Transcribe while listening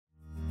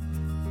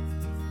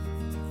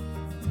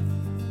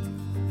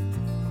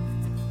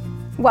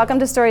Welcome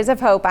to Stories of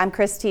Hope. I'm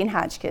Christine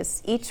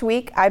Hotchkiss. Each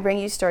week, I bring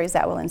you stories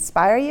that will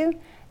inspire you,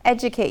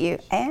 educate you,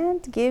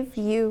 and give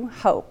you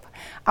hope.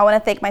 I want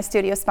to thank my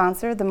studio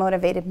sponsor, the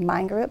Motivated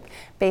Mind Group,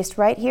 based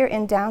right here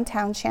in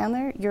downtown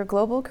Chandler, your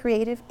global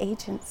creative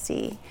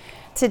agency.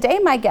 Today,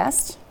 my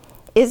guest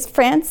is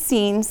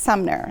Francine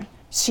Sumner.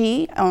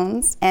 She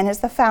owns and is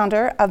the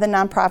founder of the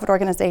nonprofit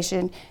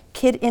organization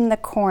Kid in the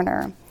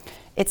Corner.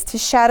 It's to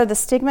shatter the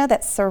stigma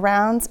that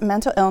surrounds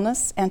mental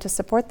illness and to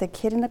support the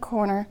kid in the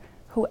corner,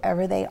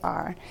 whoever they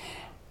are.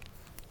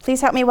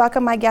 Please help me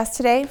welcome my guest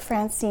today,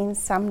 Francine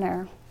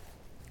Sumner.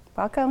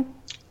 Welcome.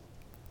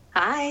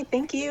 Hi,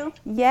 thank you.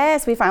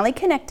 Yes, we finally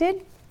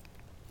connected.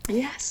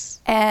 Yes.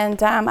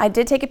 And I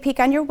did take a peek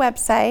on your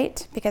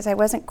website because I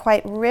wasn't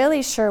quite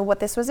really sure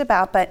what this was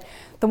about, but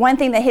the one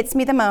thing that hits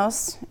me the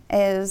most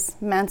is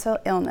mental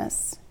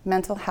illness,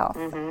 mental health.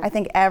 I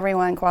think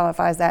everyone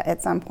qualifies that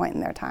at some point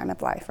in their time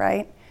of life,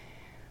 right?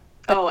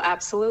 Oh,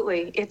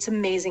 absolutely. It's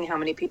amazing how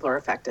many people are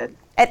affected.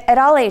 At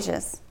all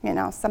ages, you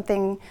know,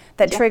 something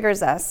that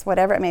triggers us,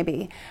 whatever it may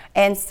be.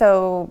 And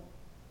so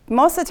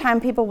most of the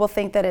time people will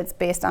think that it's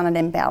based on an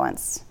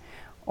imbalance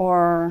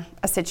or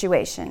a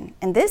situation.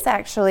 And this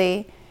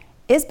actually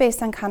is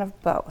based on kind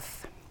of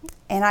both.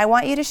 And I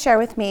want you to share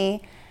with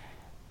me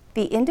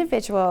the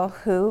individual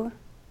who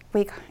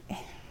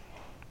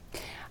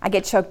I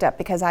get choked up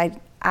because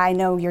I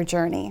know your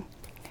journey.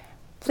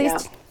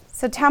 Please,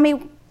 so tell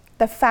me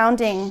the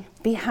founding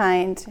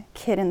behind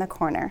Kid in the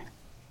Corner.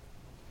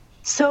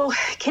 So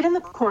Kid in the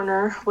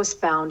Corner was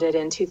founded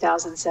in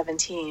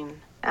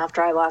 2017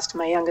 after I lost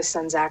my youngest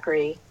son,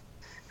 Zachary,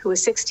 who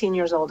was 16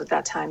 years old at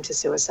that time, to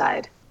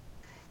suicide.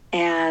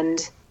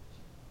 And,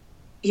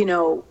 you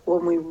know,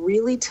 when we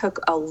really took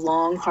a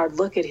long, hard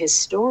look at his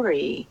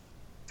story,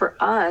 for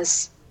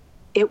us,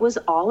 it was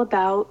all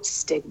about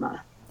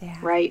stigma,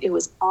 right? It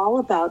was all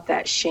about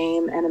that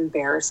shame and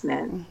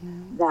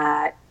embarrassment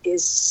that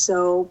is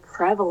so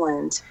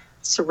prevalent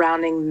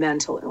surrounding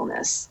mental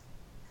illness.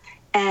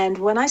 And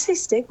when I say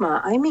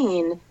stigma, I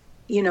mean,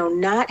 you know,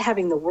 not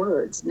having the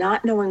words,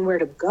 not knowing where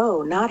to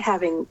go, not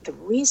having the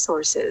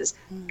resources,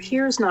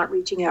 peers not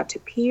reaching out to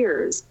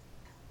peers,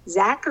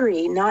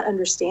 Zachary not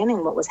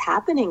understanding what was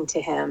happening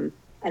to him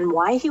and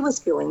why he was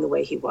feeling the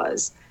way he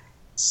was.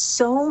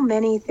 So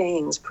many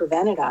things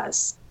prevented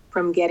us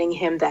from getting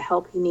him the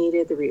help he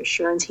needed, the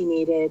reassurance he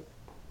needed,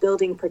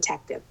 building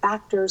protective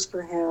factors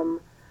for him.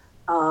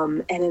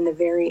 And in the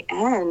very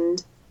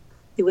end,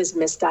 he was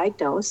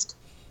misdiagnosed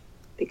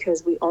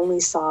because we only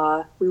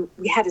saw,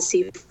 we had to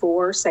see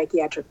 4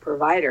 psychiatric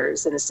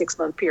providers in a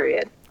 6-month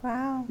period.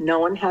 Wow. No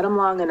one had him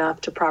long enough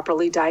to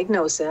properly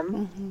diagnose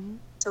him.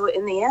 So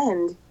in the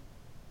end,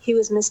 he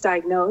was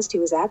misdiagnosed. He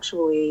was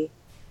actually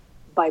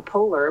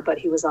bipolar, but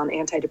he was on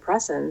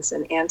antidepressants,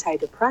 and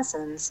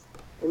antidepressants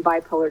in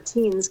bipolar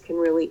teens can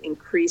really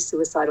increase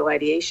suicidal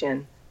ideation.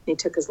 And he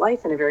took his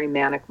life in a very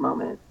manic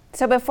moment.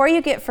 So before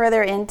you get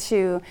further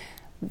into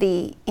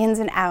the ins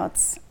and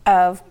outs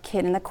of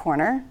Kid in the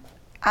Corner,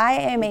 I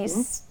am a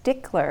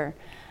stickler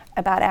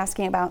about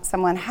asking about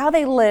someone how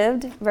they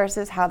lived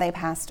versus how they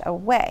passed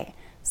away.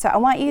 So I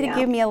want you to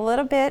give me a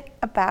little bit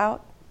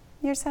about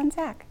your son,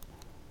 Zack.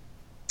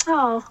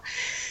 Oh,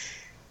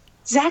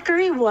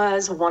 Zachary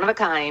was one of a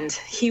kind.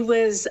 He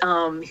was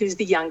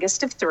the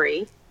youngest of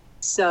 3.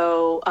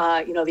 So,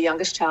 you know, the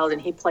youngest child,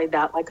 and he played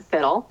that like a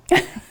fiddle.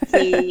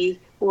 He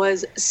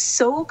was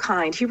so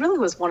kind. He really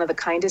was one of the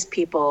kindest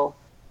people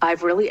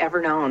I've really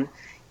ever known.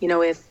 You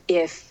know, if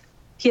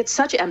he had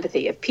such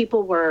empathy, if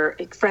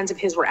friends of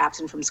his were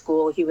absent from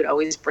school, he would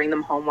always bring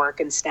them homework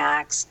and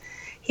snacks.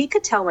 He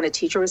could tell when a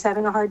teacher was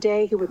having a hard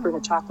day. He would bring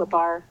a chocolate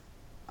bar.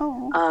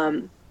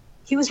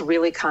 He was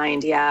really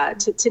kind,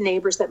 to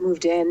neighbors that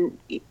moved in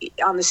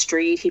on the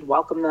street. He'd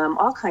welcome them,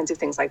 all kinds of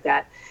things like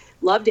that.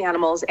 Loved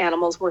animals.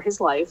 Animals were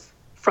his life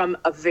from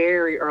a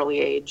very early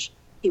age.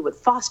 He would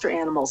foster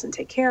animals and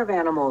take care of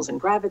animals and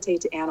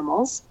gravitate to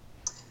animals.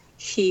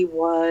 He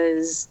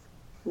was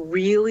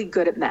really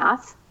good at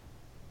math,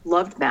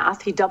 loved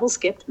math. He double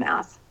skipped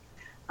math.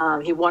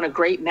 He won a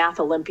great Math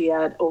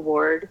Olympiad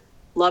award,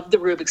 loved the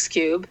Rubik's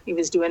Cube. He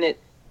was doing it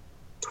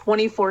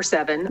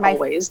 24/7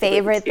 always. My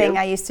favorite thing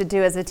I used to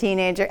do as a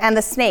teenager, and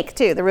the snake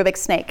too, the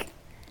Rubik's snake.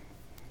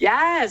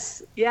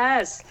 Yes.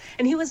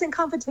 And he was in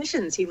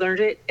competitions. He learned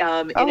it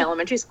in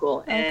elementary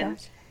school. And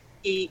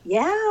he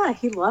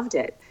loved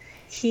it.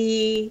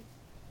 He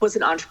was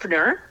an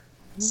entrepreneur.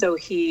 So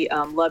he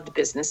loved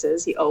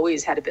businesses. He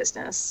always had a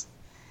business.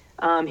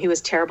 He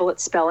was terrible at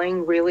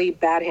spelling, really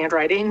bad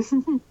handwriting.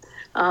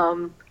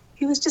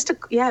 He was just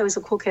he was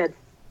a cool kid.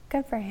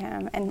 Good for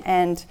him.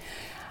 And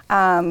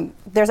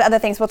there's other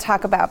things we'll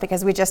talk about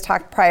because we just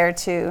talked prior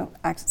to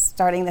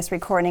starting this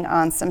recording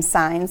on some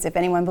signs. If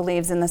anyone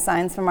believes in the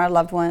signs from our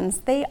loved ones,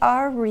 they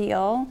are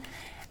real.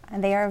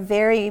 And they are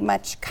very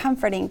much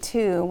comforting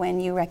too when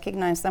you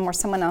recognize them, or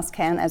someone else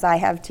can, as I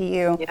have to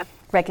you,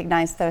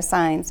 recognize those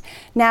signs.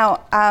 Now,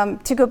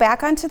 to go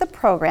back onto the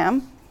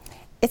program,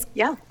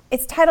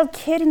 it's titled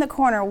Kid in the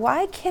Corner.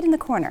 Why Kid in the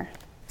Corner?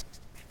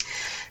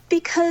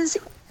 Because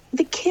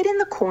The kid in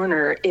the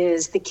corner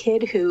is the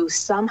kid who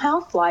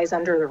somehow flies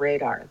under the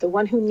radar, the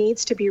one who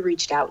needs to be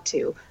reached out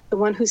to, the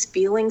one who's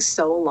feeling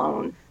so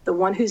alone, the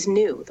one who's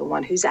new, the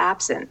one who's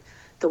absent,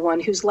 the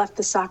one who's left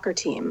the soccer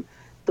team,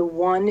 the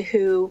one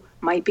who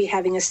might be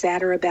having a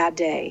sad or a bad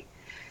day.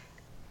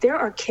 There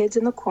are kids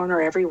in the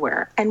corner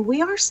everywhere, and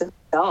we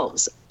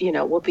ourselves,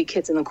 will be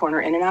kids in the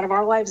corner in and out of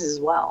our lives as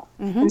well.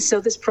 And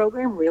so this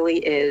program really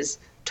is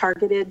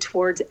targeted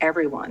towards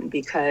everyone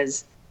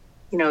because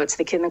it's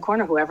the kid in the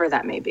corner, whoever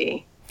that may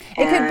be.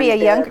 It could be a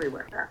young,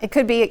 everywhere. It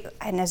could be,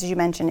 and as you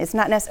mentioned, it's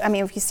not necessarily, I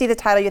mean, if you see the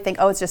title, you think,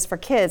 oh, it's just for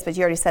kids, but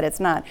you already said it's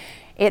not.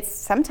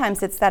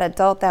 Sometimes it's that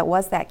adult that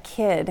was that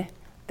kid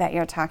that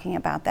you're talking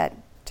about that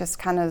just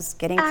kind of is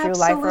getting through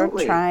life or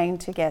trying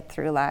to get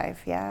through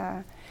life,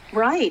 yeah.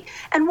 Right.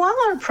 And while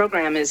our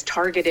program is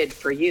targeted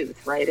for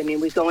youth, right? I mean,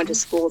 we go into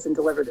schools and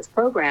deliver this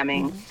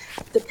programming.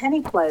 The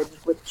Penny Pledge,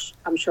 which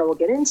I'm sure we'll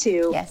get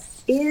into,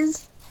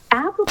 is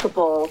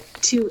applicable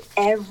to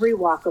every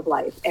walk of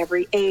life,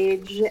 every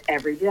age,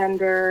 every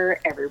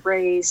gender, every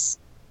race,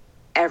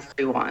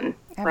 everyone,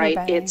 right?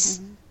 It's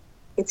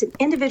an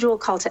individual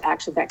call to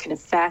action that can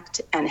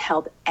affect and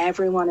help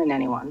everyone and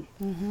anyone.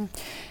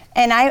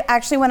 And I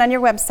actually went on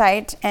your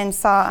website and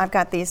saw, I've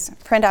got these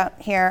printout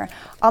here,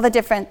 all the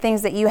different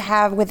things that you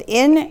have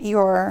within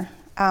your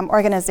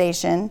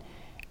organization.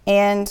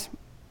 And,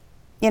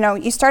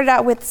 you started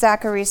out with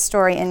Zachary's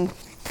story, and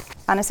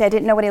honestly, I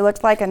didn't know what he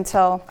looked like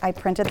until I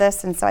printed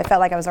this, and so I felt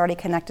like I was already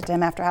connected to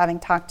him after having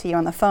talked to you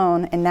on the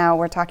phone, and now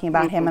we're talking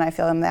about him, and I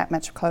feel him that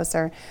much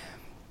closer.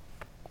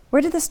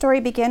 Where did the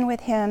story begin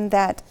with him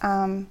that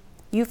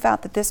you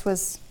felt that this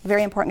was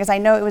very important? Because I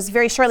know it was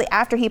very shortly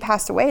after he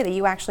passed away that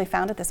you actually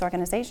founded this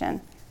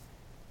organization.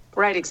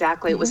 Right,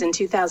 exactly. It was in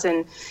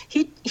 2000.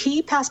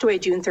 He passed away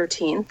June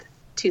 13th,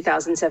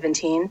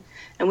 2017,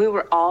 and we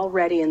were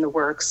already in the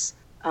works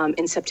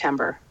in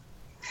September.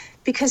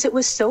 Because it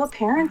was so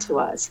apparent to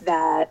us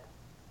that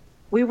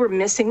we were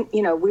missing,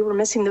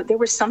 there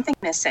was something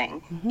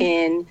missing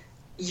in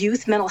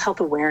youth mental health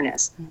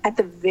awareness at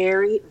the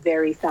very,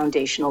 very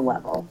foundational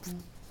level,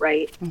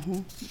 right?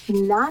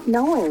 Not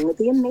knowing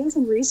the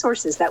amazing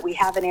resources that we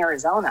have in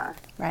Arizona.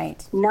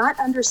 Right. Not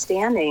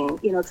understanding,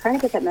 trying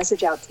to get that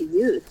message out to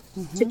youth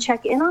to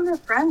check in on their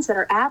friends that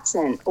are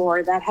absent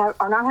or that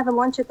are not having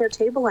lunch at their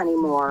table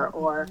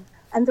anymore,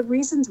 and the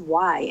reasons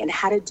why and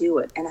how to do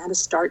it and how to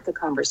start the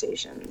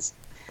conversations.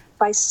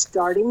 By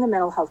starting the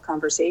mental health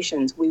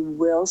conversations, we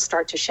will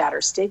start to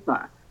shatter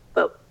stigma.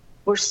 But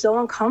we're so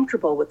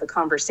uncomfortable with the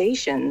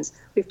conversations,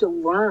 we have to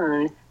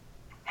learn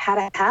how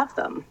to have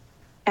them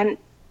and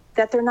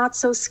that they're not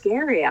so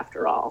scary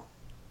after all.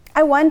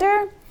 I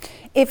wonder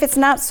if it's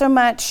not so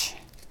much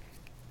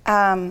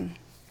the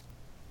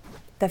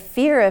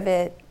fear of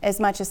it as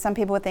much as some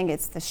people would think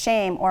it's the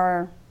shame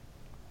or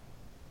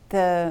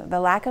the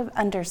lack of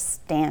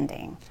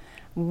understanding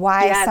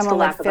why someone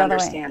would feel the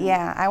way.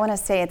 Yeah, I want to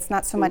say it's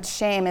not so much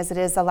shame as it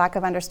is a lack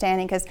of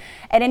understanding, because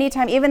at any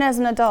time, even as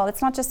an adult,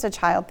 it's not just a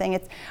child thing.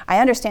 I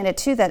understand it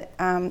too that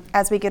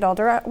as we get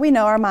older, we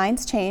know our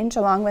minds change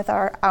along with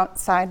our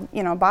outside,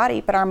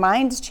 body, but our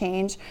minds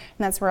change, and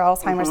that's where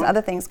Alzheimer's and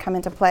other things come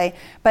into play.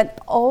 But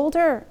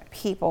older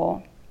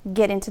people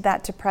get into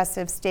that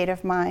depressive state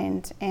of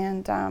mind,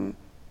 and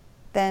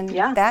then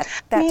that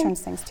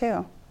turns things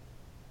too.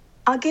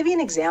 I'll give you an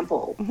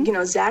example.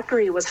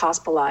 Zachary was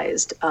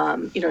hospitalized,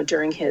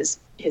 during his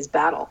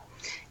battle,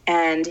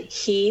 and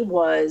he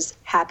was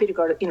happy to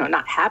go to,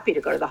 not happy to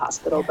go to the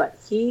hospital, but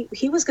he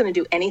was going to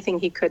do anything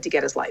he could to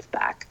get his life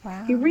back.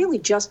 Wow. He really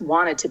just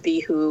wanted to be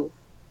who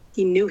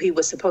he knew he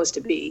was supposed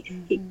to be.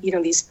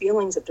 These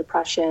feelings of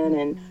depression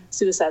and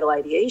suicidal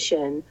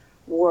ideation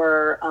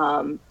were,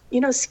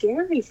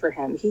 scary for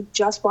him. He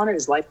just wanted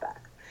his life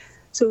back.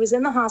 So he was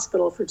in the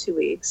hospital for 2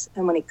 weeks,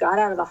 and when he got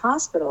out of the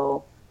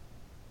hospital,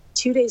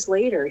 2 days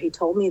later, he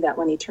told me that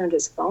when he turned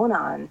his phone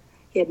on,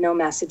 he had no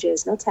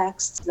messages, no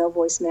texts, no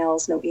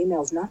voicemails, no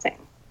emails, nothing.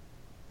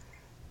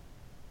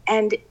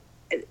 And,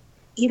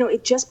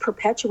 it just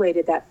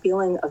perpetuated that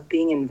feeling of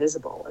being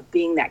invisible, of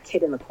being that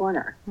kid in the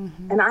corner.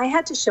 And I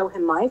had to show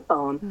him my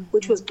phone,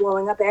 which was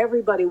blowing up.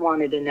 Everybody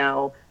wanted to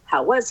know,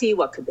 how was he?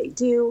 What could they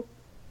do?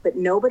 But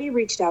nobody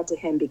reached out to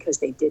him because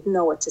they didn't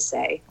know what to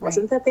say. It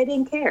wasn't that they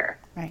didn't care.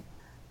 Right.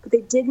 But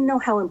they didn't know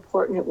how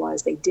important it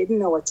was. They didn't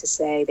know what to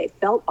say. They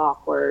felt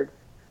awkward.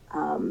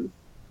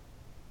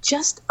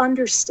 Just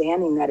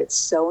understanding that it's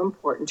so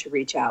important to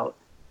reach out,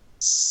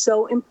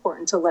 so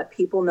important to let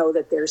people know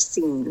that they're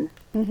seen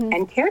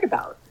and cared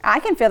about. I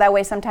can feel that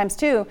way sometimes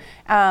too.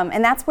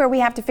 And that's where we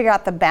have to figure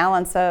out the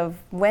balance of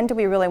when do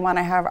we really want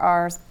to have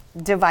our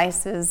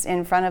devices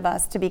in front of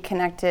us to be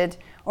connected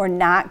or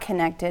not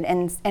connected,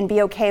 and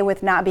be okay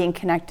with not being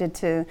connected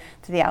to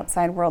the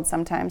outside world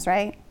sometimes,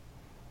 right?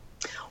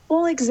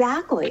 Well,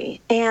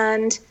 exactly.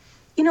 And,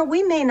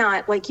 we may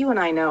not, like you and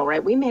I know,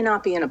 right? We may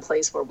not be in a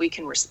place where we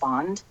can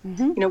respond.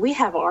 We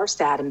have our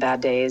sad and bad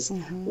days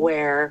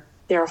where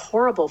they're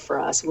horrible for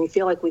us and we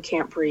feel like we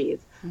can't breathe.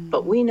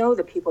 But we know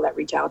the people that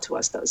reach out to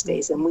us those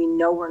days, and we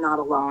know we're not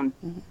alone.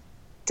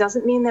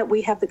 doesn't mean that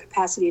we have the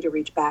capacity to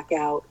reach back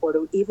out or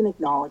to even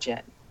acknowledge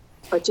it.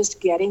 But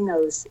just getting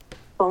those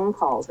phone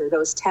calls or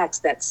those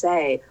texts that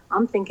say,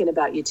 I'm thinking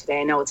about you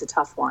today, I know it's a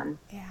tough one,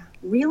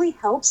 really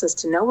helps us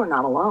to know we're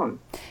not alone.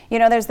 You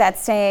know, there's that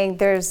saying,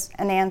 there's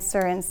an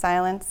answer in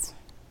silence.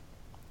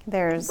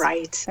 There's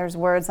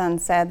words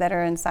unsaid that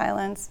are in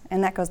silence,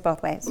 and that goes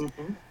both ways.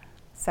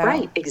 So,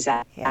 right,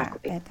 exactly. Yeah,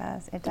 it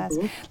does. It does.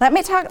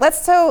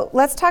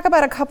 Let's talk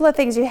about a couple of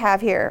things you have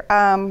here.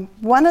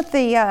 One of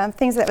the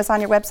things that was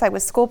on your website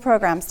was school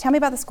programs. Tell me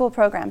about the school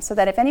programs, so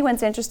that if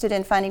anyone's interested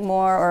in finding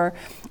more, or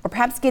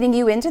perhaps getting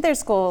you into their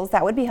schools,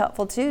 that would be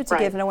helpful too, to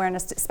give an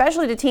awareness,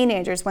 especially to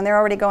teenagers when they're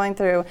already going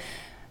through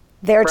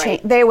their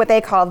what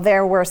they call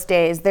their worst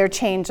days, their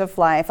change of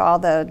life, all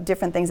the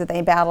different things that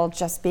they battle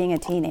just being a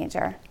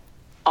teenager.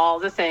 All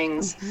the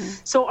things.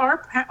 So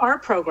our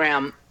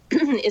program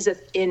is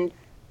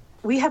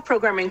we have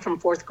programming from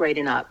 4th grade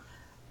and up.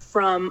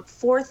 From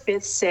 4th,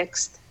 5th,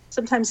 6th,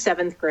 sometimes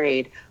 7th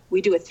grade,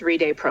 we do a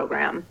 3-day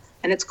program,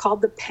 and it's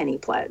called the Penny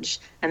Pledge.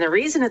 And the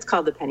reason it's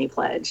called the Penny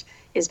Pledge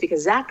is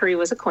because Zachary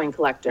was a coin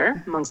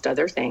collector, amongst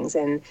other things,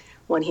 and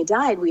when he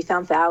died, we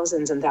found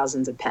thousands and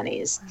thousands of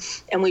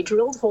pennies. And we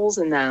drilled holes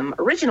in them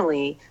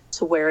originally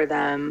to wear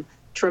them,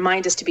 to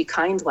remind us to be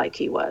kind like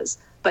he was.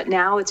 But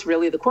now it's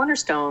really the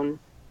cornerstone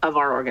of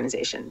our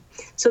organization.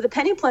 So the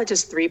Penny Pledge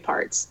is 3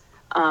 parts.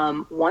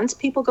 Once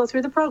people go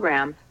through the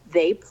program,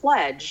 they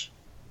pledge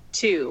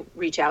to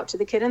reach out to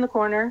the kid in the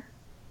corner,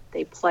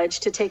 they pledge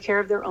to take care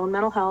of their own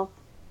mental health,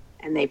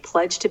 and they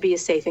pledge to be a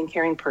safe and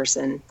caring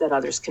person that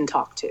others can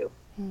talk to.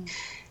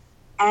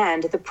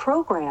 And the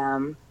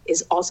program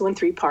is also in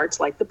 3 parts,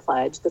 like the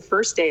pledge. The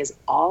first day is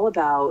all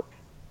about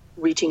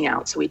reaching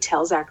out. So we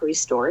tell Zachary's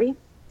story.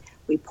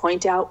 We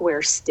point out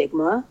where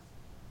stigma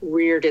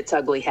reared its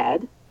ugly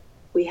head.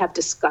 We have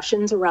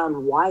discussions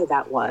around why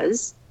that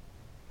was.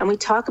 And we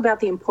talk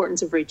about the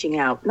importance of reaching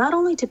out, not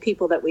only to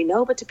people that we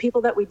know, but to people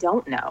that we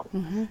don't know.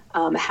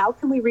 How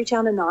can we reach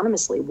out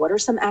anonymously? What are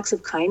some acts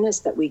of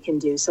kindness that we can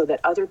do so that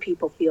other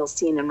people feel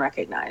seen and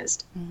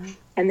recognized?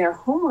 And their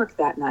homework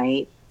that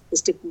night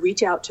is to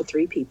reach out to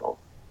 3 people.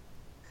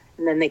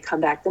 And then they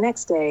come back the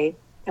next day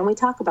and we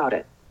talk about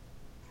it.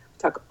 We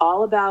talk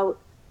all about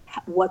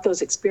what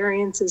those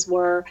experiences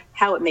were,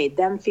 how it made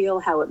them feel,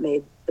 how it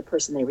made the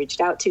person they reached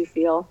out to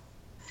feel.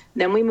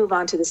 Then we move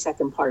on to the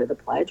second part of the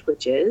pledge,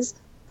 which is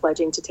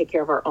pledging to take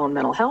care of our own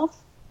mental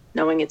health,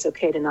 knowing it's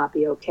okay to not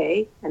be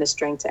okay, and a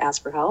strength to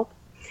ask for help.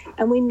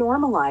 And we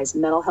normalize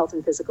mental health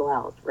and physical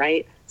health,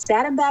 right?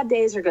 Sad and bad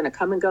days are going to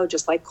come and go,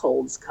 just like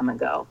colds come and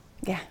go.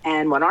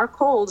 And when our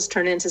colds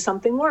turn into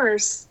something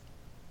worse,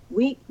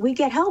 we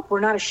get help. We're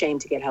not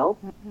ashamed to get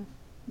help.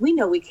 We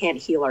know we can't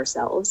heal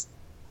ourselves.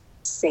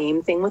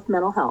 Same thing with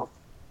mental health.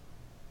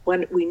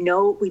 When we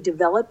know, we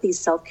develop these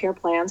self-care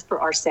plans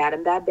for our sad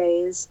and bad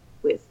days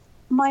with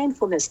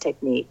mindfulness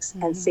techniques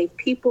and safe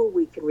people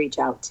we can reach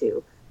out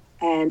to,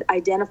 and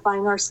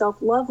identifying our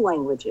self-love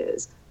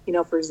languages. You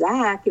know, for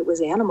Zack, it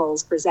was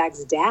animals. For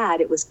Zack's dad,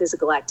 it was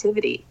physical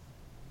activity.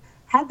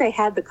 Had they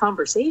had the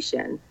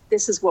conversation,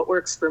 this is what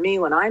works for me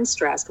when I'm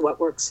stressed, what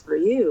works for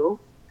you,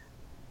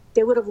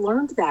 they would have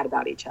learned that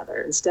about each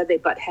other. Instead, they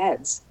butt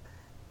heads.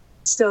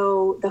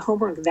 So the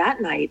homework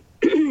that night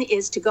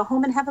is to go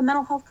home and have a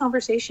mental health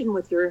conversation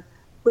with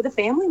a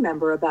family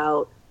member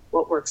about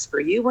what works for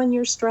you when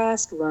you're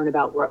stressed, learn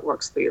about what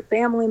works for your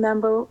family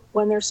member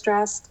when they're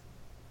stressed.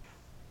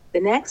 The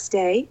next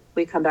day,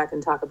 we come back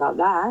and talk about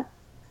that.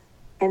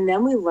 And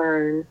then we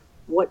learn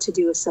what to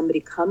do if somebody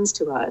comes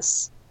to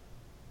us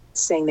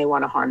saying they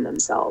want to harm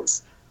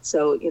themselves.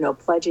 So, you know,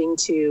 pledging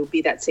to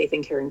be that safe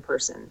and caring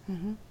person.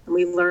 And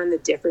we learn the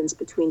difference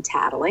between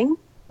tattling,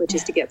 which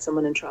is to get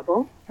someone in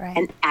trouble,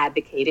 and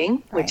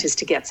advocating, which is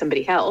to get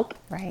somebody help.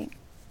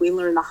 We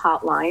learn the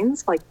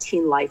hotlines like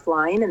Teen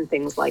Lifeline and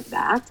things like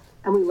that.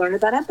 And we learn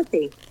about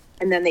empathy.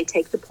 And then they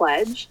take the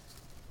pledge,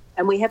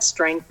 and we have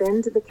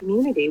strengthened the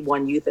community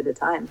one youth at a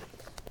time.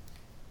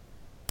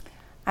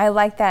 I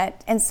like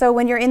that. And so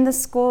when you're in the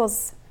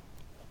schools,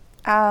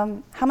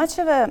 how much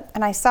of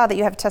and I saw that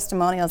you have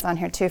testimonials on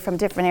here too from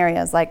different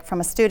areas, like from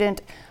a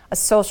student, a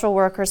social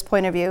worker's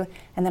point of view,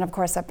 and then of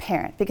course a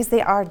parent, because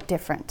they are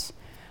different.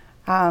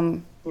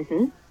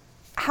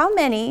 How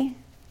many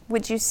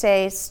would you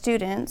say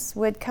students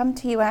would come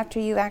to you after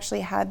you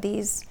actually had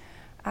these,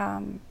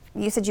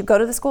 you said you go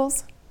to the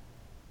schools?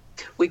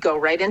 We go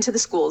right into the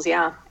schools,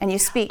 yeah. And you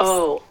speak?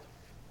 Oh,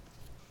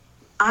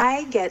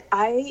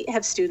 I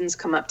have students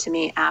come up to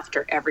me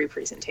after every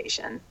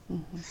presentation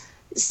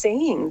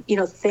saying, you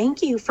know,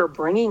 thank you for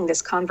bringing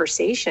this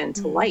conversation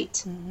to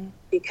light,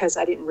 because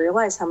I didn't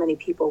realize how many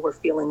people were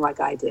feeling like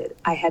I did.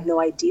 I had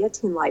no idea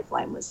Teen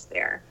Lifeline was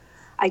there.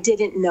 I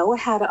didn't know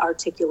how to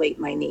articulate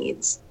my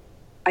needs.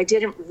 I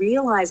didn't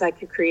realize I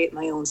could create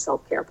my own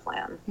self-care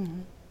plan.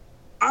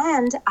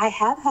 And I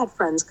have had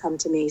friends come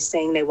to me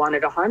saying they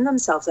wanted to harm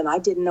themselves, and I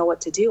didn't know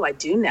what to do. I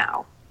do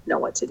now know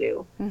what to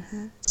do.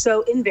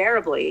 So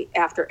invariably,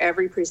 after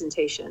every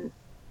presentation,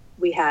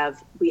 we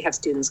have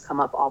students come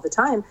up all the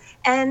time.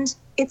 And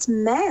it's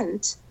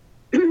meant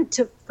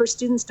for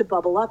students to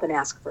bubble up and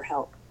ask for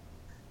help.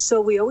 So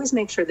we always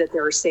make sure that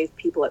there are safe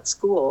people at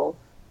school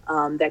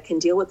that can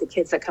deal with the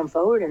kids that come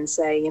forward and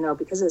say,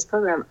 because of this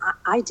program,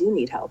 I do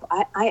need help.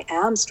 I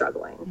am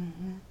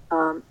struggling.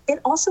 It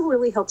also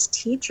really helps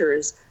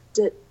teachers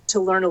to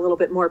learn a little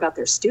bit more about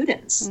their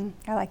students.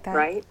 I like that.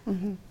 Right?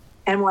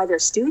 And why their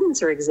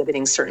students are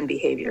exhibiting certain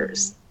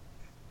behaviors.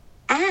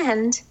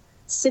 And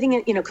sitting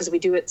in, because we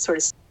do it sort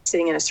of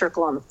sitting in a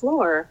circle on the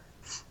floor,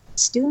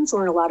 students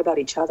learn a lot about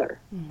each other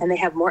and they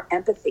have more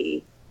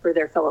empathy for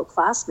their fellow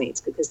classmates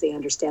because they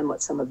understand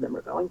what some of them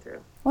are going through.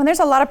 Well, there's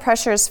a lot of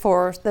pressures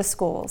for the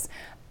schools.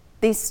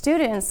 These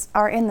students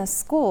are in the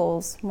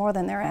schools more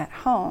than they're at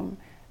home.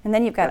 And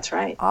then you've got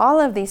all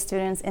of these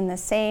students in the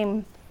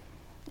same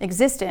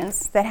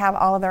existence that have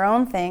all of their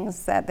own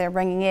things that they're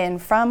bringing in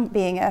from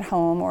being at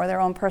home or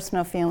their own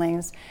personal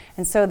feelings.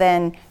 And so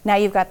then now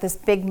you've got this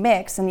big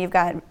mix, and you've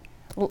got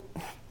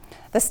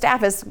the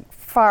staff is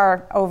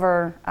far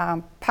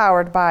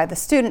overpowered by the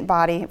student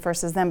body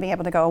versus them being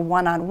able to go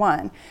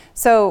one-on-one.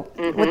 So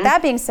with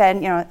that being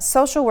said,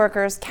 social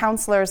workers,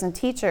 counselors, and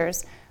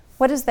teachers,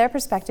 what is their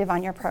perspective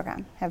on your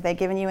program? Have they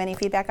given you any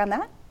feedback on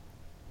that?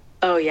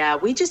 Oh, yeah.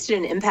 We just did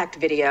an impact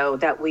video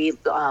that we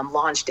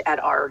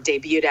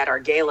debuted at our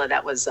gala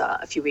that was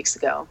a few weeks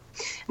ago.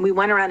 And we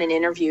went around and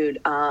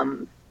interviewed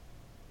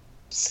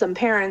some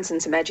parents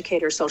and some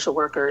educators, social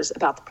workers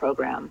about the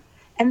program.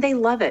 And they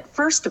love it.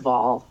 First of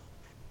all,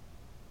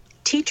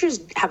 teachers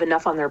have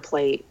enough on their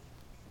plate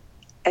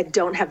and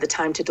don't have the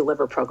time to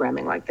deliver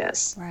programming like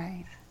this.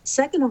 Right.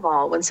 Second of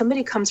all, when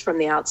somebody comes from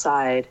the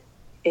outside,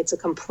 it's a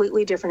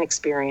completely different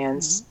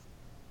experience.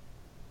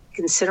 You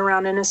can sit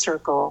around in a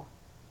circle.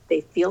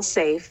 They feel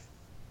safe.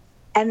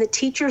 And the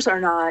teachers are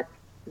not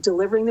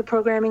delivering the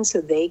programming so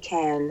they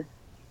can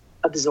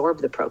absorb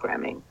the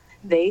programming.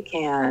 They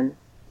can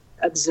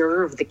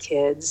observe the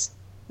kids.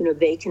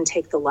 They can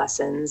take the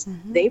lessons.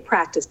 They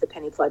practice the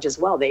penny pledge as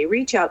well. They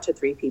reach out to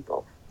 3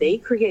 people. They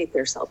create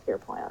their self-care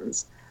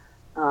plans.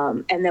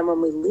 And then when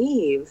we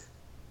leave,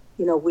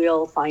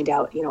 we'll find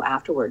out,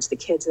 afterwards, the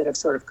kids that have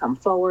sort of come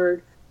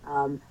forward,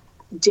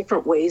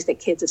 different ways that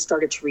kids have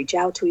started to reach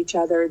out to each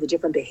other, the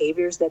different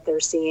behaviors that they're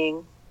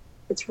seeing.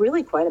 It's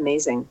really quite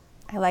amazing.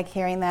 I like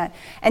hearing that.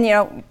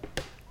 And,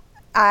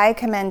 I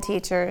commend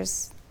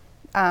teachers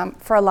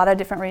for a lot of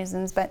different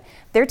reasons, but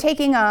they're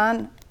taking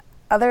on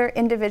other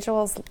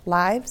individuals'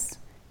 lives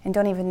and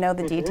don't even know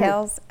the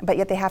details, but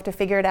yet they have to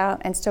figure it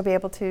out and still be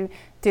able to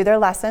do their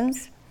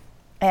lessons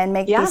and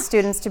make these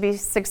students to be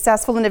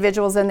successful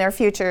individuals in their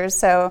futures.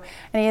 So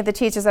any of the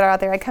teachers that are out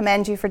there, I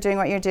commend you for doing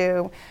what you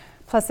do.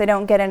 Plus they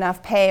don't get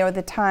enough pay or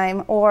the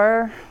time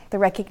or the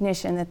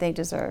recognition that they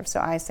deserve. So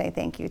I say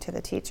thank you to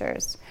the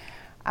teachers.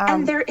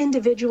 And they're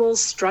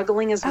individuals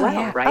struggling as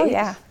well, right? Oh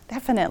yeah,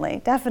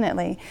 definitely.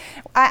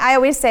 I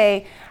always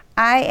say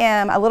I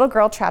am a little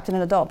girl trapped in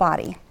an adult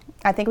body.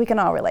 I think we can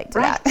all relate to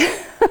that.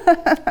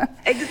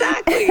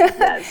 Exactly,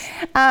 yes.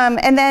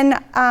 And then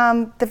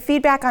the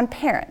feedback on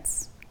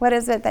parents. What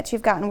is it that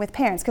you've gotten with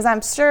parents? Because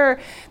I'm sure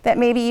that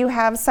maybe you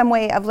have some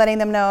way of letting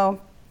them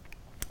know,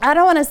 I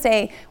don't want to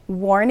say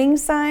warning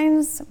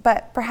signs,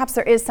 but perhaps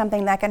there is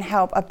something that can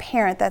help a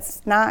parent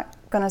that's not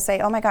going to say,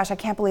 oh my gosh, I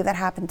can't believe that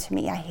happened to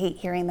me. I hate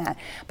hearing that.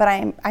 But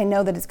I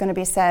know that it's going to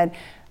be said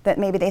that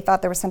maybe they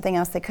thought there was something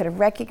else they could have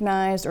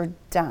recognized or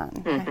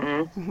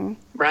done.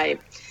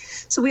 Right.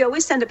 So we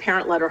always send a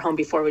parent letter home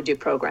before we do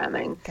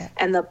programming. Okay.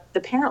 And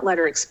the parent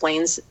letter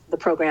explains the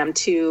program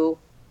to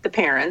the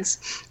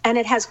parents, and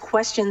it has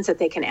questions that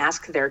they can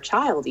ask their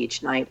child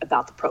each night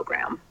about the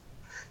program.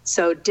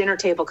 So dinner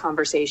table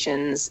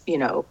conversations,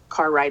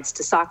 car rides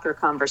to soccer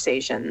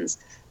conversations,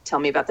 tell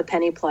me about the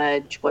penny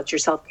pledge, what's your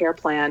self-care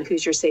plan,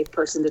 who's your safe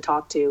person to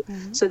talk to.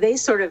 So they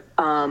sort of,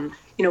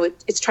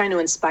 it's trying to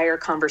inspire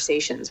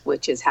conversations,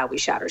 which is how we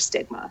shatter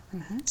stigma.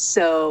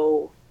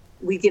 So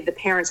we give the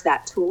parents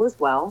that tool as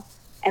well.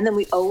 And then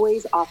we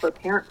always offer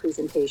parent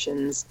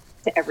presentations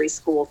to every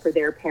school for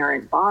their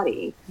parent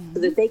body so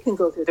that they can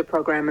go through the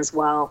program as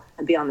well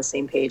and be on the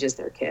same page as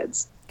their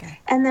kids. Okay.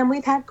 And then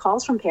we've had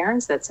calls from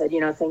parents that said,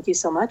 thank you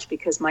so much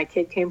because my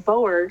kid came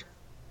forward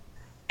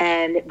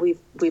and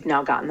we've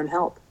now gotten them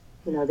help.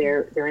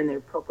 They're in the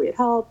appropriate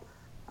help,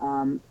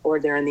 or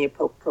they're in the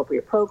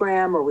appropriate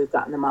program, or we've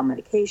gotten them on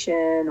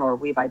medication, or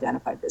we've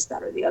identified this,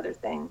 that, or the other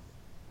thing.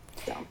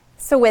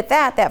 So with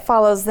that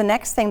follows the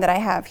next thing that I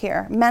have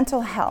here,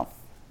 mental health.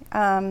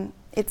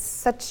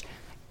 It's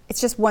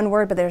just one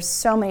word, but there's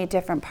so many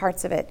different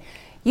parts of it.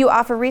 You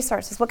offer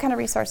resources. What kind of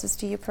resources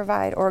do you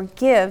provide or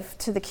give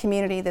to the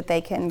community that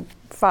they can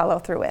follow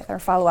through with or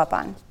follow up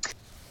on?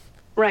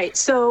 Right.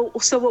 So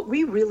what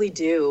we really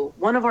do,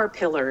 one of our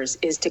pillars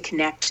is to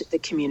connect the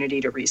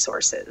community to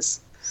resources.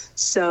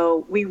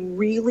 So we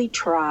really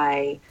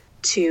try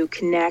to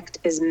connect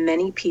as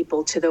many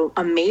people to the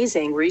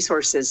amazing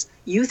resources,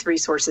 youth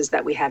resources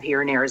that we have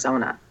here in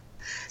Arizona.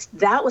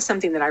 That was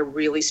something that I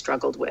really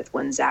struggled with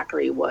when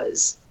Zachary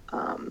was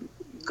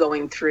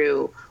going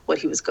through what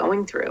he was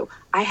going through.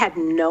 I had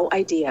no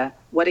idea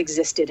what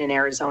existed in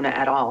Arizona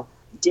at all.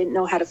 didn't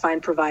know how to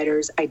find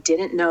providers. I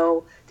didn't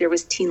know there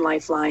was Teen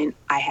Lifeline.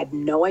 I had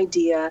no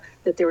idea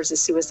that there was a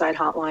suicide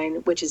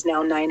hotline, which is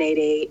now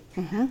 988.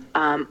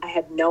 I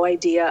had no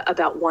idea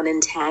about 1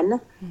 in 10.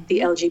 The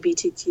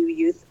LGBTQ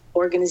youth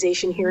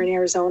organization here in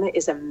Arizona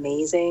is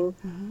amazing.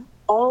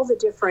 All the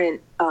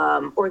different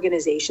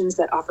organizations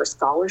that offer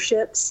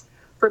scholarships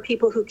for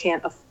people who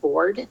can't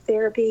afford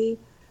therapy.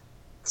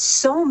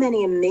 So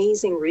many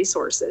amazing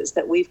resources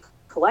that we've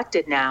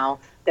collected now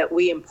that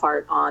we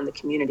impart on the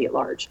community at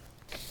large.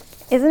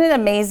 Isn't it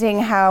amazing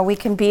how we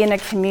can be in a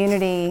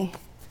community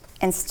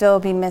and still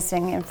be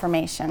missing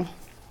information?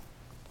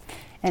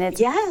 And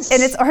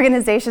it's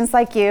organizations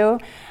like you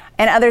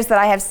and others that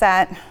I have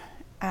sat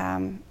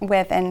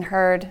with and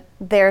heard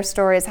their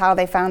stories, how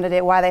they founded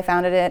it, why they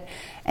founded it,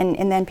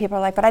 and then people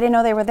are like, but I didn't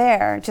know they were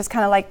there. Just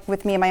kind of like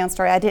with me and my own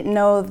story, I didn't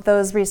know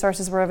those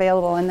resources were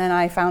available, and then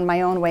I found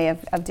my own way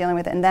of dealing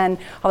with it, and then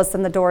all of a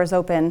sudden the doors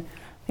open.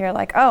 You're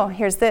like, oh,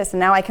 here's this, and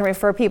now I can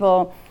refer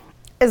people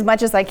as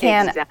much as I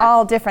can,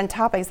 all different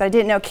topics that I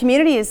didn't know.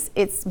 Community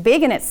it's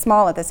big and it's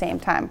small at the same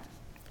time,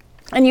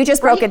 and you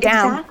just broke it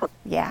down. Exactly.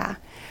 Yeah.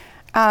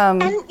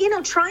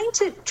 And trying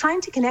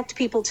to connect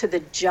people to the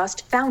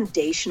just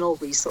foundational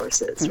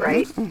resources,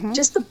 right?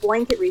 Just the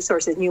blanket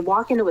resources. And you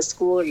walk into a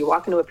school or you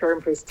walk into a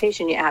program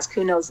presentation, you ask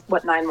who knows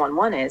what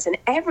 911 is, and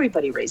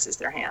everybody raises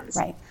their hands.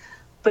 Right.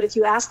 But if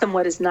you ask them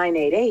what is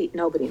 988,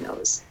 nobody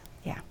knows.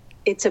 Yeah.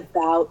 It's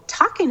about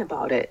talking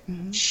about it,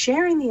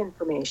 sharing the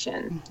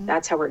information.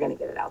 That's how we're going to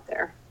get it out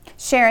there.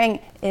 Sharing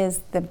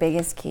is the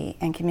biggest key,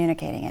 and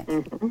communicating it.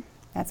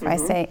 That's why I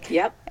say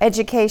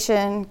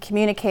education,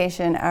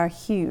 communication are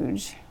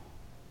huge.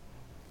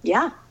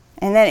 Yeah.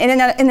 And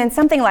then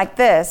something like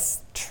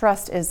this,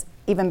 trust is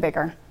even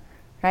bigger,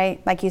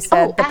 right? Like you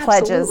said, the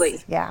absolutely.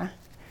 Pledges.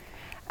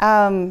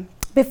 Yeah.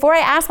 Before I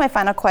ask my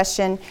final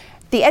question,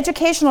 the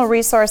educational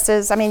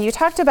resources, I mean, you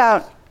talked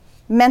about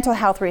mental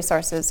health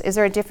resources. Is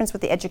there a difference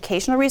with the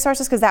educational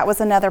resources? Because that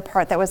was another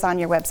part that was on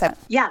your website.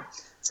 Yeah.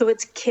 So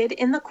it's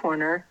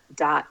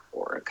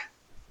kidinthecorner.org.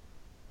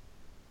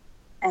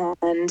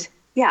 And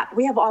yeah,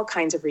 we have all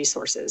kinds of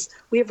resources.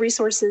 We have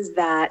resources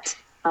that,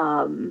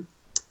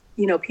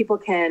 people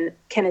can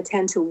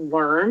attend to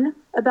learn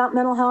about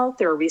mental health.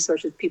 There are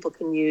resources people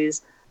can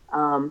use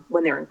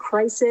when they're in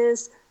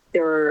crisis.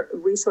 There are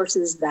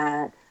resources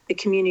that the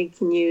community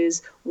can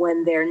use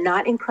when they're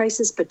not in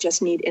crisis, but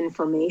just need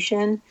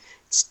information.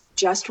 It's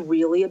just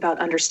really about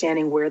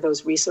understanding where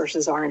those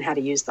resources are and how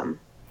to use them.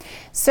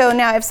 So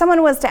now if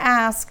someone was to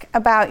ask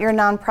about your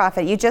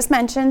nonprofit, you just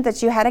mentioned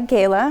that you had a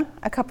gala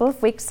a couple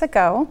of weeks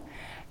ago.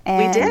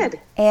 We did.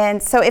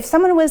 And so if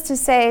someone was to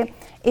say,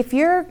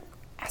 you're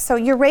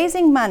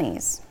raising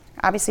monies,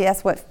 obviously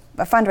that's what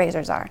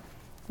fundraisers are.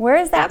 Where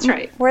is that? That's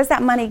right. Where is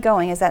that money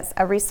going? Is that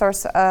a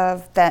resource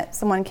that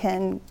someone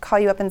can call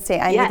you up and say,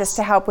 I need this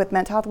to help with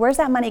mental health? Where's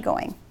that money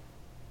going?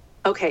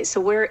 Okay,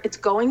 so it's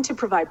going to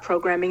provide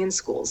programming in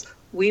schools.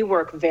 We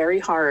work very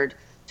hard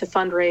to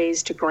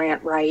fundraise, to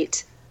grant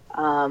write. We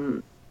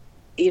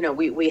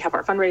have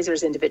our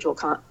fundraisers, individual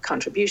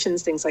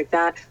contributions, things like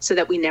that, so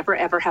that we never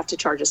ever have to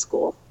charge a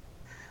school.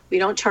 We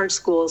don't charge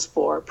schools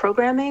for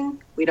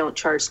programming. We don't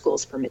charge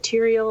schools for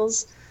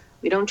materials.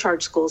 We don't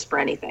charge schools for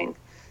anything.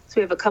 So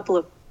we have a couple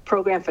of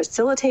program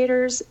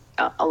facilitators,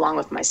 along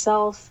with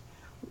myself,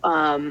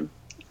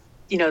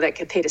 that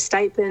get paid a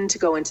stipend to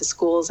go into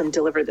schools and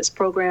deliver this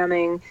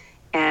programming.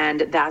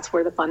 And that's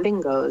where the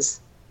funding goes.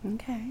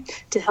 Okay.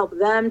 To help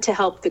them, to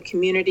help the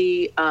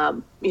community,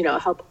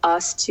 help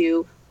us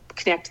to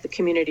connect the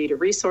community to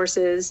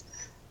resources,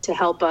 to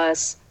help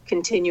us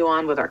continue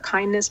on with our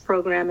kindness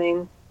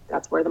programming.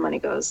 That's where the money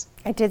goes.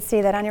 I did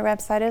see that on your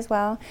website as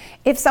well.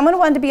 If someone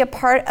wanted to be a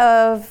part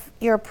of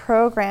your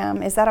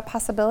program, is that a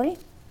possibility?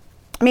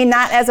 I mean,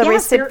 not as a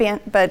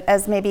recipient, but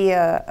as maybe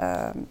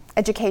a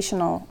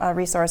educational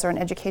resource or an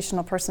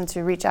educational person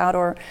to reach out,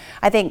 or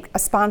I think a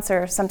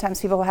sponsor. Sometimes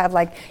people have,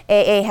 like,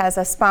 AA has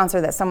a sponsor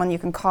that someone you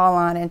can call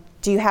on. And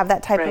do you have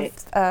that type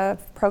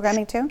of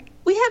programming too?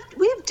 We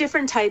have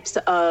different types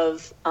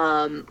of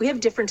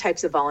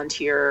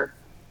volunteer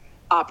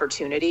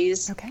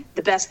opportunities. Okay.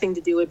 The best thing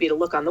to do would be to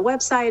look on the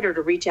website or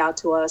to reach out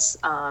to us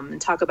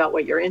and talk about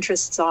what your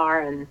interests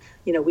are, and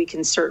we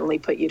can certainly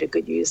put you to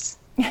good use.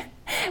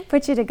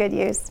 Put you to good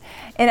use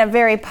in a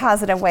very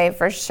positive way,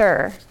 for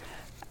sure.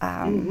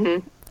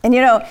 And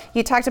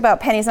you talked about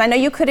pennies, and I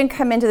know you couldn't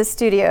come into the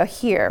studio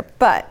here,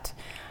 but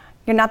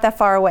you're not that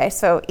far away.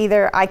 So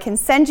either I can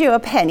send you a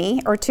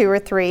penny or 2 or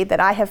 3 that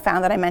I have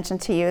found that I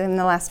mentioned to you in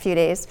the last few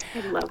days. I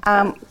love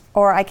that.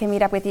 Or I can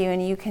meet up with you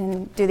and you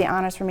can do the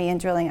honors for me in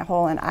drilling a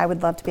hole, and I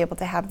would love to be able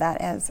to have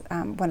that as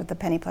one of the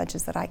penny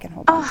pledges that I can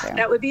hold on to.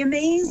 That would be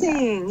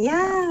amazing.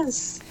 Yeah.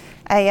 Yes.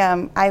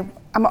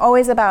 I'm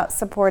always about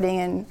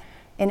supporting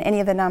in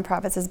any of the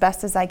nonprofits as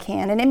best as I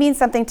can, and it means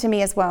something to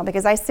me as well,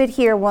 because I sit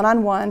here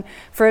one-on-one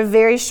for a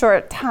very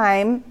short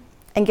time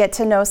and get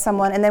to know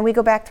someone, and then we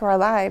go back to our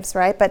lives,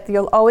 right? But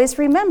you'll always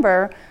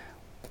remember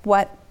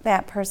what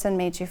that person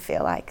made you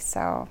feel like.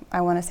 So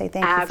I want to say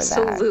thank you for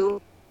that.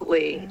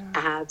 Absolutely.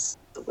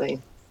 Absolutely.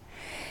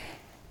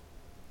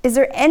 Is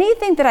there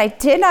anything that I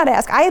did not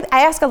ask? I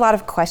ask a lot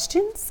of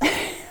questions.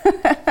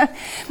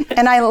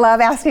 And I love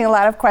asking a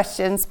lot of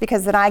questions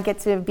because then I get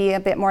to be a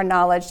bit more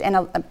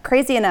knowledgeable. And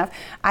crazy enough,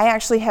 I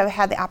actually have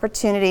had the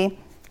opportunity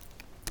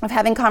of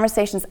having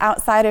conversations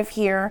outside of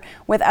here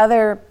with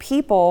other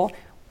people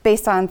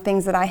based on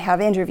things that I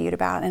have interviewed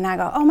about. And I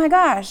go, oh my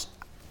gosh,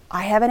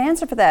 I have an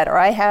answer for that. Or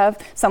I have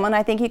someone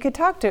I think you could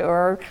talk to,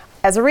 or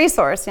as a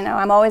resource. You know,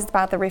 I'm always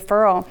about the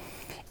referral.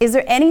 Is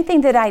there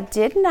anything that I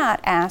did not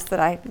ask that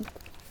I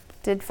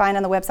did find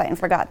on the website and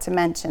forgot to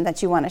mention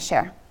that you want to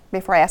share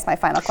before I ask my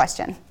final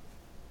question?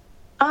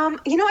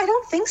 I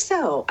don't think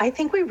so. I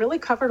think we really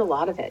covered a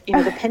lot of it.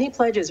 The penny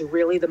pledge is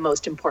really the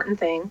most important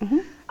thing. Mm-hmm.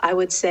 I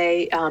would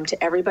say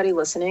to everybody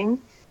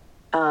listening,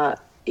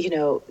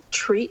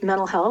 treat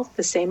mental health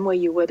the same way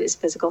you would as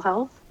physical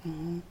health.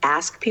 Mm-hmm.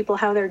 Ask people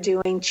how they're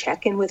doing,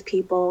 check in with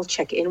people,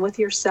 check in with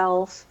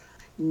yourself,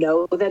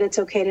 know that it's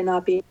okay to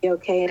not be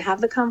okay, and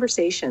have the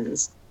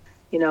conversations.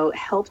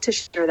 Help to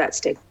share that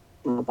stigma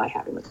by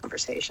having the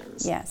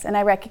conversations. Yes, and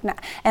I recognize,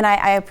 and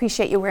I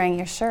appreciate you wearing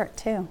your shirt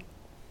too.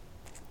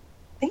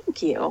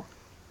 Thank you.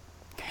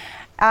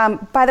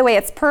 By the way,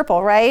 it's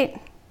purple, right?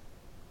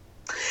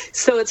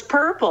 So it's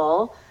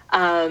purple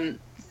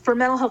for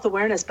mental health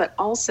awareness, but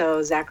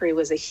also Zachary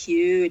was a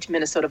huge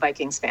Minnesota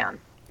Vikings fan.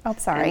 Oh,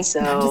 sorry. And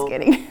so... No, I'm just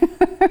kidding.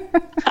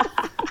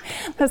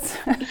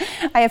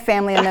 I have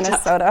family in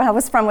Minnesota. I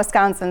was from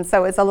Wisconsin,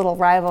 so it's a little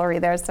rivalry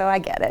there, so I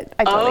get it.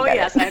 I totally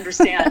get it. I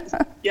understand.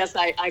 Yes,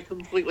 I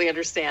completely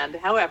understand.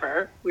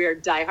 However, we are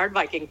diehard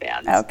Viking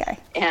fans. Okay.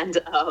 And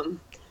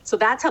so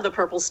that's how the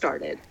purple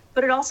started.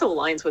 But it also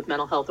aligns with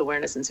mental health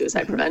awareness and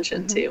suicide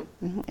prevention, too.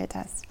 Mm-hmm. It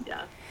does.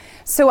 Yeah.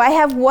 So I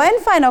have one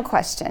final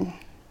question.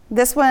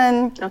 This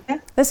one, okay.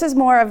 This is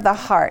more of the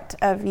heart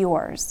of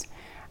yours.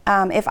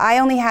 If I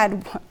only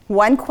had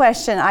one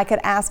question I could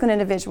ask an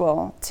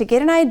individual to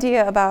get an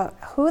idea about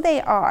who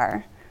they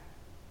are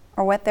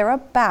or what they're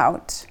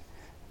about,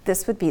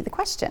 this would be the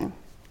question.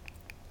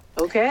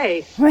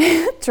 Okay.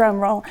 Drum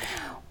roll.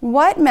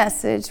 What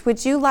message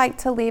would you like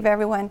to leave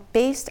everyone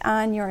based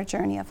on your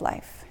journey of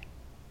life?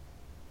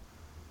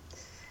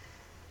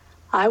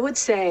 I would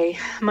say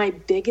my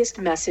biggest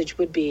message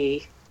would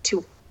be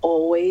to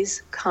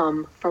always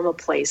come from a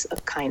place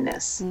of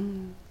kindness.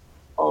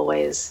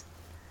 Always.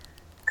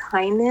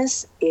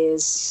 Kindness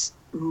is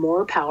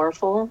more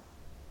powerful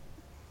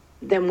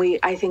than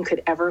I think,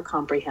 could ever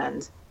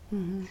comprehend.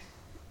 Mm-hmm.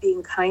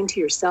 Being kind to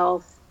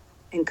yourself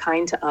and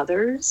kind to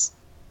others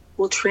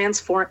will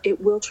transform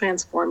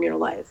your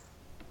life.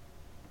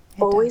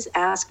 Always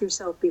ask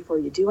yourself before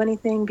you do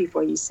anything,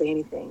 before you say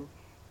anything,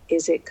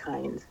 is it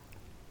kind?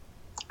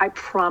 I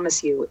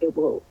promise you it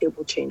will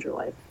change your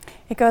life.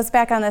 It goes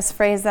back on this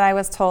phrase that I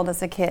was told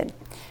as a kid.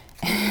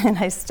 And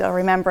I still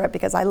remember it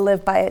because I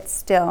live by it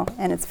still,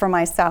 and it's for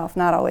myself,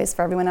 not always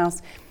for everyone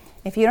else.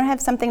 If you don't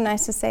have something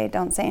nice to say,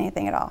 don't say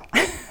anything at all.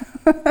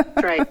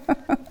 Right.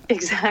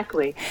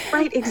 Exactly.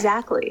 Right,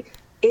 exactly.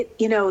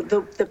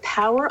 The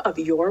power of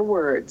your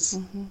words,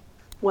 mm-hmm.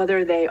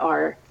 whether they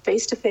are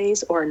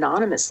face-to-face or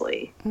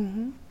anonymously,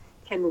 mm-hmm.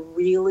 can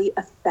really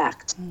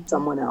affect mm-hmm.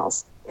 someone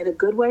else in a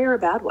good way or a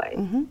bad way.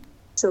 Mm-hmm.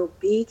 So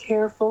be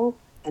careful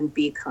and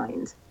be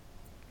kind.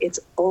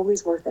 It's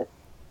always worth it.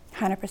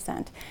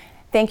 100%.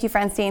 Thank you,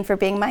 Francine, for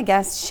being my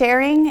guest,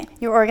 sharing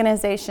your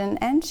organization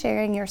and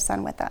sharing your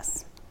son with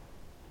us.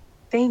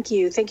 Thank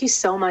you. Thank you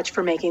so much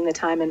for making the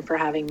time and for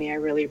having me. I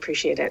really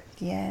appreciate it.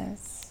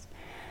 Yes.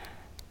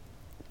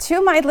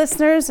 To my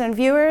listeners and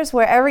viewers,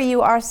 wherever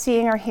you are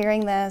seeing or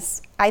hearing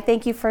this, I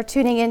thank you for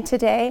tuning in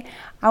today.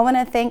 I want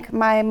to thank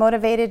my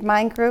Motivated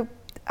Mind Group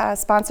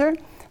sponsor.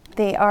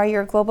 They are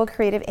your global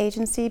creative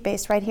agency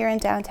based right here in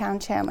downtown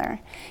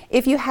Chandler.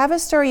 If you have a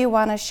story you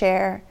want to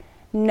share,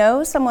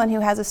 know someone who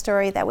has a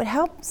story that would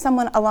help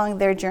someone along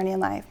their journey in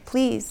life,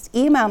 please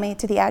email me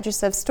to the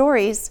address of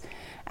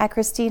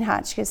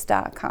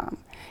stories@christinehotchkiss.com.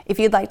 If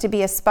you'd like to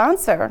be a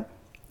sponsor,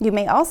 you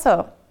may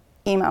also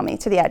email me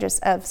to the address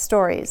of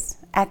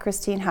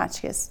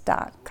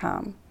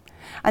stories@christinehotchkiss.com.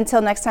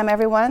 Until next time,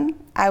 everyone,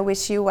 I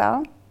wish you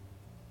well,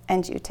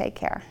 and you take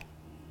care.